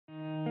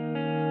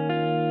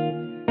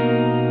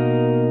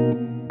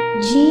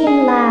G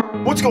and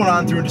loud. What's going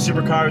on through into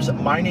Supercars?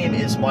 My name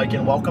is Mike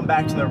and welcome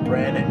back to another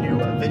brand new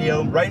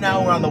video. Right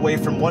now we're on the way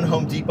from one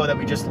Home Depot that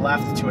we just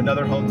left to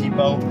another Home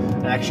Depot.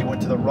 I actually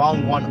went to the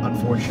wrong one,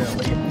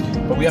 unfortunately.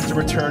 But we have to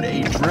return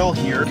a drill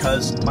here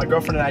because my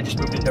girlfriend and I just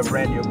moved into a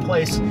brand new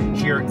place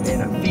here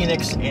in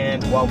Phoenix,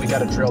 and well, we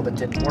got a drill that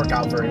didn't work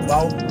out very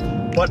well.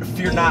 But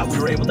fear not, we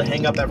were able to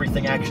hang up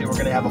everything. Actually, we're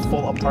going to have a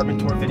full apartment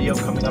tour video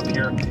coming up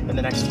here in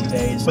the next few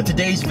days. But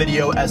today's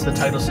video, as the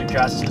title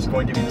suggests, is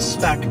going to be the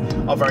spec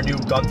of our new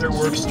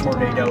Guntherwerks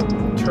Tornado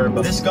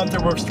Turbo. This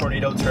Guntherwerks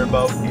Tornado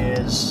Turbo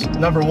is,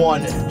 number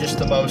one, just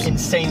the most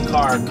insane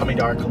car coming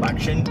to our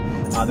collection.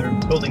 They're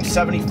building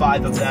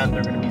 75 of them.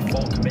 They're going to be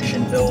full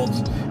commission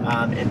builds.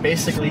 And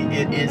basically,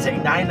 it is a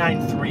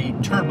 993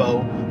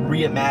 Turbo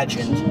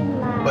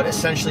reimagined, but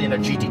essentially in a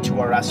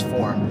GT2 RS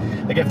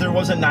form. Like if there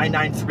was a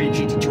 993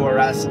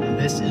 GT2 RS,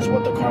 this is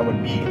what the car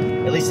would be,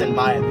 at least in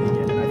my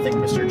opinion. And I think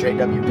Mr.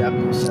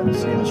 JWW said the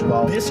same as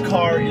well. This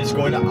car is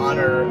going to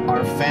honor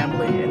our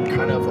family and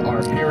kind of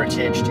our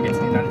heritage to get to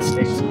the United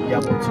States and be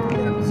able to be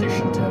in a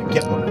position to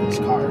get one of these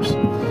cars.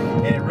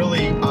 And it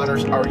really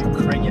honors our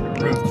Ukrainian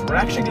roots. We're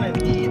actually going to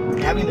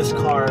be having this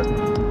car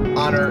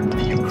honor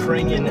the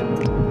Ukrainian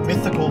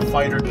mythical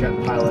fighter jet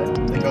pilot,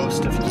 the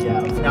Ghost of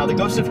Kyiv. Now, the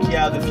Ghost of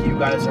Kyiv, if you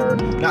guys are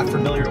not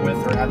familiar with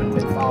or haven't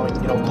been following,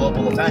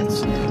 global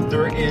events,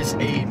 there is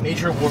a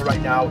major war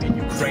right now in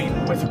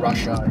Ukraine with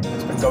Russia.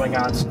 It's been going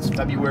on since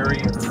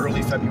February or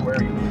early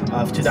February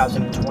of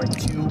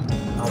 2022.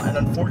 And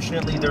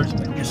unfortunately, there's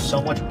been just so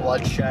much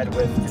bloodshed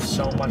with just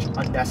so much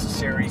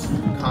unnecessary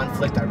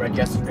conflict. I read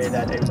yesterday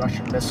that a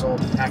Russian missile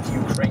attacked a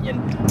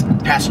Ukrainian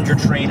passenger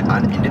train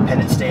on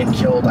Independence Day and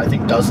killed, I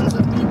think, dozens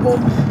of people.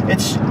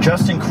 It's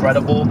just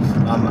incredible.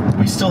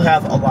 We still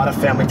have a lot of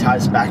family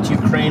ties back to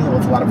Ukraine,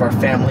 with a lot of our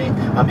family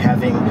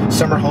having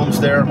summer homes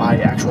there. My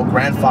actual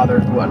grandfather,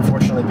 who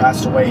unfortunately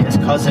passed away, his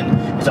cousin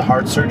is a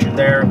heart surgeon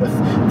there with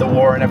the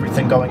war and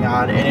everything going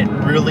on, and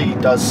it really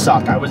does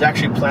suck. I was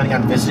actually planning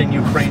on visiting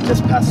Ukraine this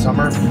past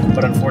summer,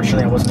 but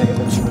unfortunately I wasn't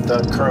able to with the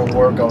current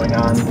war going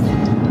on.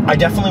 I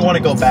definitely want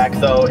to go back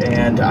though,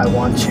 and I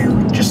want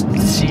to just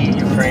see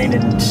Ukraine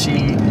and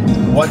see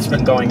what's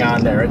been going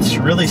on there. It's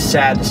really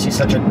sad to see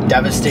such a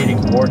devastating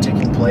war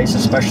taking place,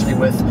 especially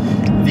with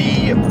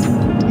the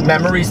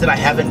memories that I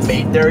haven't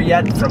made there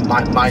yet from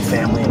my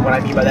family. And what I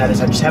mean by that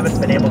is I just haven't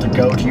been able to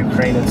go to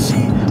Ukraine and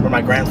see where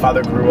my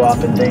grandfather grew up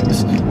and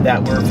things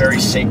that were very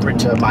sacred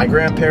to my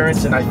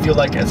grandparents. And I feel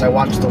like as I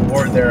watch the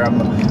war there, I'm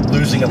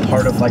losing a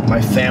part of like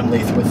my family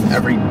with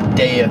every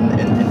day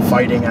and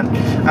fighting. And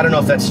I don't know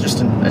if that's just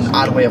an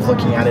odd way of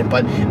looking at it,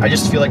 but I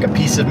just feel like a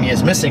piece of me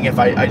is missing if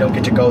I don't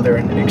get to go there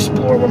and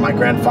explore where my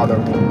grandfather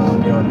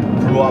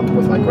grew up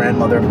with my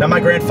grandmother. Now, my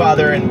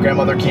grandfather and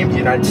grandmother came to the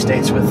United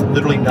States with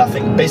literally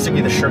nothing,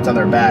 basically the shirts on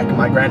their back.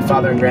 My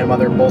grandfather and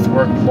grandmother both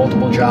worked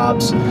multiple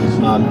jobs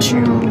to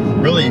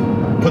really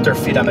put their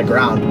feet on the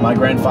ground. My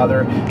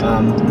grandfather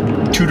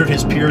tutored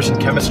his peers in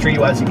chemistry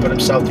as he put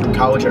himself through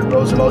college at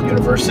Roosevelt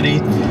University.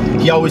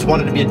 He always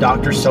wanted to be a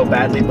doctor so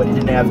badly, but he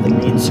didn't have the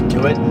means to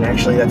do it. And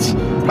actually, that's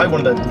probably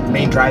one of the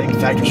main driving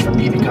factors for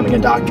me becoming a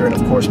doctor, and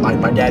of course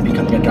my dad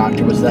becoming a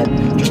doctor, was that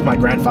just my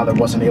grandfather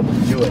wasn't able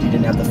to do it. He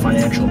didn't have the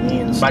financial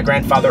means. My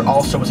grandfather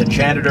also was a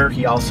janitor.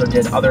 He also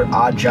did other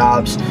odd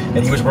jobs,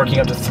 and he was working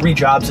up to 3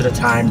 jobs at a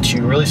time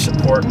to really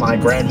support my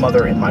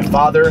grandmother and my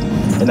father,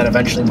 and then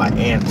eventually my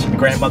aunt. My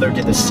grandmother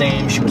did the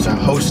same. She was a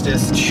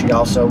hostess. She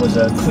also was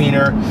a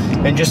cleaner.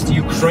 And just the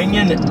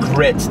Ukrainian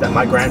grit that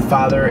my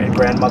grandfather and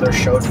grandmother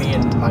showed me,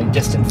 and my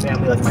distant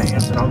family, like my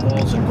aunts and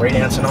uncles and great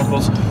aunts and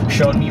uncles,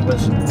 showed me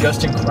was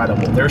just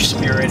incredible. Their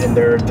spirit and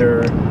their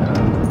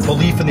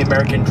belief in the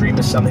American dream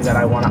is something that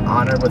I want to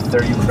honor with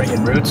their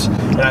Ukrainian roots,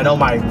 and I know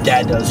my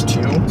dad does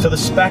too. So the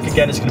spec,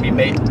 again, is going to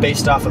be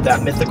based off of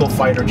that mythical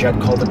fighter jet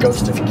called the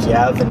Ghost of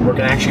Kyiv, and we're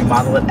going to actually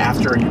model it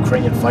after a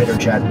Ukrainian fighter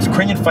jet. The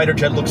Ukrainian fighter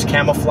jet looks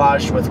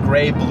camouflaged with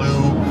gray,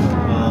 blue,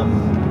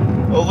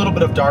 a little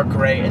bit of dark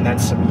gray, and then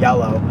some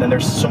yellow. Then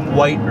there's some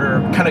white or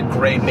kind of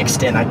gray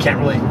mixed in. I can't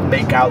really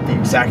make out the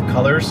exact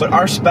colors, but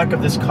our spec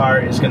of this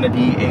car is going to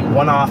be a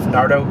one-off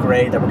Nardo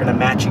gray that we're going to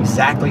match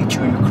exactly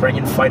to a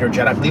Ukrainian fighter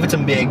jet. I believe it's a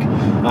MiG.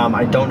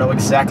 I don't know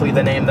exactly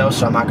the name though,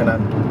 so I'm not gonna,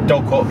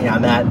 don't quote me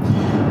on that.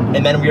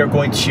 And then we are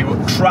going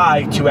to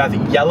try to have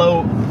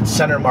yellow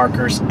center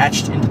markers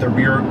etched into the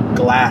rear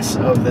glass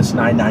of this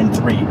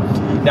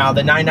 993. Now,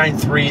 the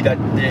 993 that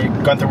the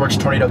Guntherwerks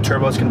Tornado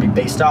Turbo is going to be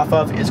based off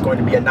of is going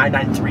to be a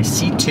 993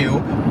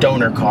 C2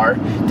 donor car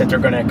that they're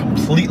going to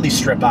completely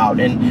strip out.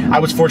 And I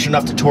was fortunate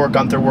enough to tour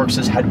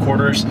Guntherwerks'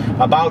 headquarters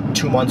about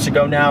 2 months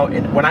ago now.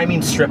 And when I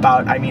mean strip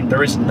out, I mean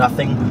there is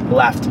nothing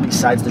left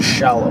besides the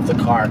shell of the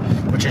car,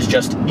 which is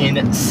just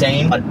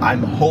insane. But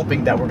I'm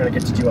hoping that we're going to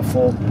get to do a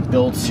full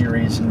build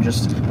series, and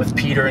just with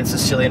Peter and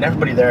Cecilia and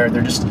everybody there,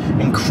 they're just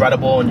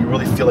incredible, and you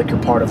really feel like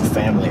you're part of the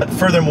family. But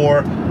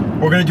furthermore,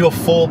 we're going to do a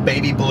full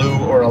baby blue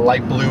or a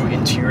light blue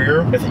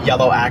interior with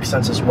yellow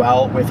accents as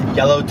well, with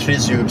yellow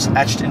trizubs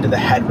etched into the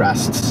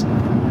headrests.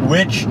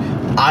 which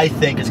I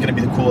think is going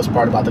to be the coolest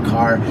part about the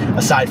car,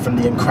 aside from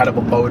the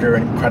incredible motor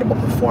and incredible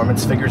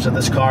performance figures of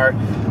this car.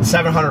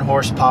 700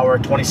 horsepower,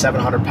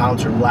 2,700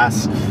 pounds or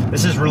less.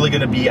 This is really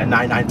going to be a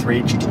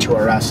 993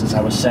 GT2 RS, as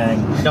I was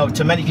saying. You know,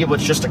 to many people,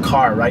 it's just a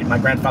car, right? My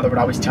grandfather would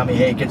always tell me,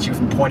 hey, it gets you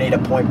from point A to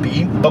point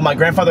B. But my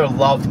grandfather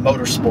loved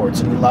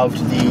motorsports, and he loved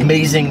the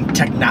amazing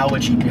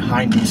technology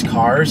behind these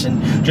cars.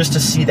 And just to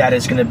see that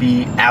is going to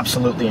be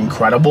absolutely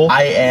incredible.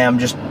 I am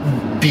just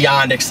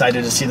beyond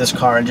excited to see this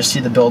car and just see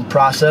the build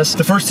process.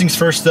 The first things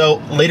first though,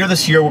 later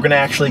this year we're gonna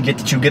actually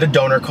get a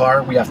donor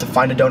car. We have to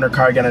find a donor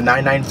car, again a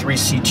 993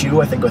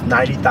 C2, I think with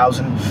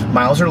 90,000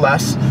 miles or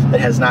less, that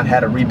has not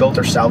had a rebuilt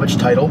or salvage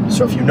title.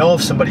 So if you know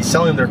of somebody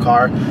selling their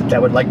car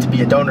that would like to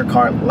be a donor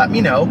car, let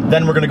me know.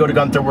 Then we're gonna go to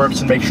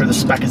Guntherwerks and make sure the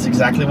spec is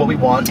exactly what we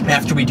want.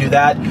 After we do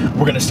that,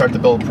 we're gonna start the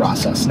build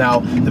process. Now,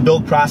 the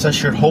build process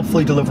should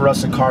hopefully deliver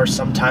us a car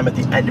sometime at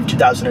the end of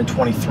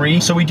 2023.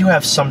 So we do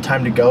have some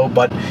time to go,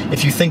 but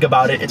if you think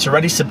about it, it's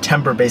already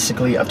September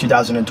basically of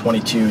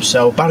 2022,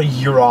 so about a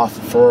year off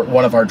for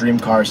one of our dream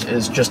cars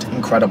is just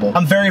incredible.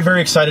 I'm very, very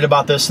excited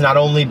about this, not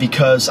only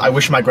because I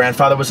wish my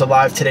grandfather was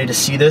alive today to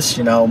see this.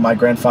 You know, my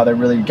grandfather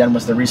really, again,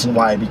 was the reason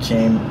why I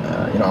became,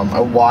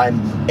 why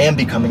I am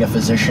becoming a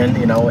physician,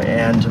 you know,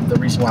 and the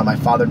reason why my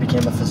father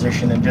became a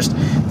physician, and just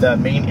the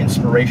main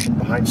inspiration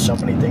behind so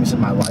many things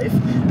in my life,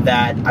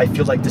 that I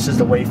feel like this is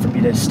the way for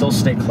me to still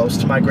stay close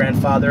to my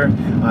grandfather,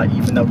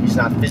 even though he's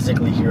not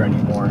physically here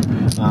anymore,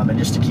 and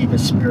just to keep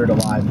his spirit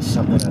alive is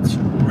something that's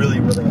really,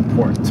 really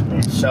important to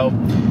me. So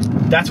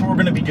that's what we're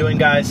going to be doing,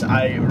 guys.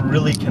 I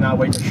really cannot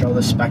wait to show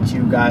this spec to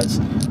you guys.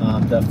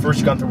 The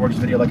first Guntherwerks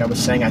video, like I was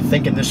saying, I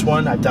think in this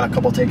one, I've done a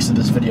couple takes of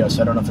this video,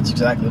 so I don't know if it's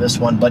exactly this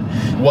one, but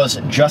was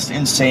just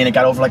insane. It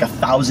got over like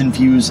 1,000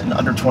 views in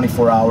under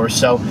 24 hours.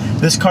 So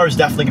this car is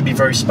definitely going to be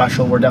very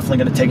special. We're definitely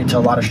going to take it to a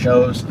lot of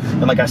shows.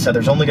 And like I said,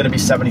 there's only going to be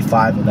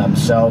 75 of them.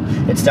 So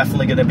it's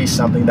definitely going to be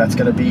something that's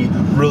going to be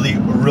really,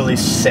 really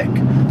sick.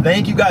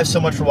 Thank you guys so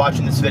much for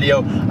watching this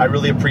video. I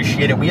really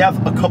appreciate it. We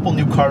have a couple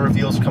new car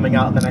reveals coming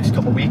out in the next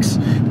couple weeks.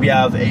 We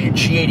have a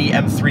G80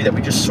 M3 that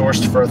we just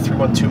sourced for a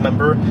 312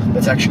 member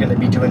that's actually going to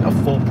be doing a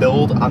full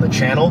build on the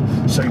channel,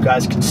 so you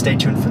guys can stay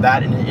tuned for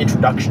that and an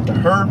introduction to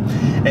her.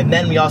 And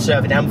then we also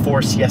have an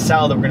M4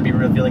 CSL that we're going to be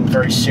revealing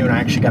very soon. I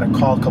actually got a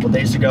call a couple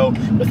days ago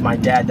with my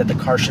dad that the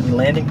car should be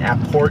landing at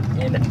port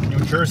in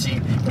New Jersey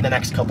in the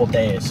next couple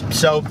days.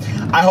 So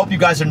I hope you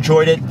guys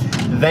enjoyed it.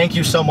 Thank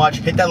you so much.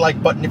 Hit that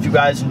like button if you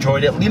guys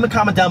enjoyed it. Leave a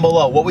comment down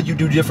below. What would you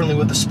do differently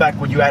with the spec?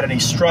 Would you add any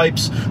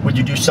stripes? Would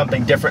you do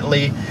something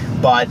differently?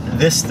 But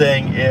this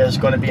thing is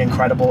going to be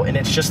incredible, and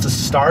it's just the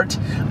start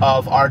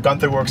of our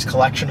Guntherwerks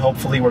collection.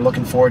 Hopefully, we're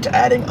looking forward to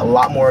adding a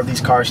lot more of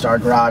these cars to our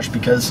garage,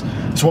 because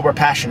it's what we're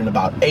passionate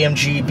about.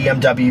 AMG,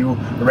 BMW,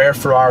 rare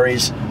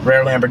Ferraris,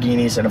 rare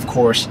Lamborghinis, and of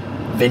course,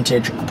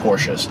 vintage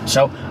Porsches.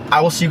 So I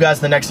will see you guys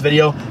in the next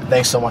video.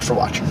 Thanks so much for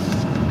watching.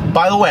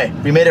 By the way,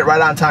 we made it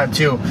right on time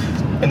too.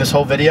 In this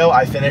whole video,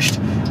 I finished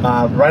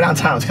right on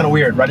time. It's kind of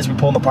weird, right as we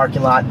pull in the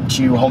parking lot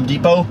to Home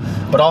Depot.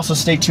 But also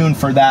stay tuned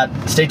for that.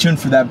 Stay tuned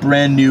for that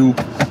brand new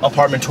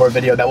apartment tour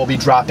video that will be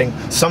dropping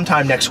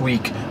sometime next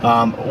week,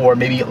 or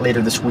maybe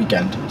later this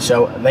weekend.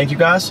 So thank you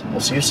guys. We'll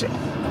see you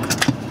soon.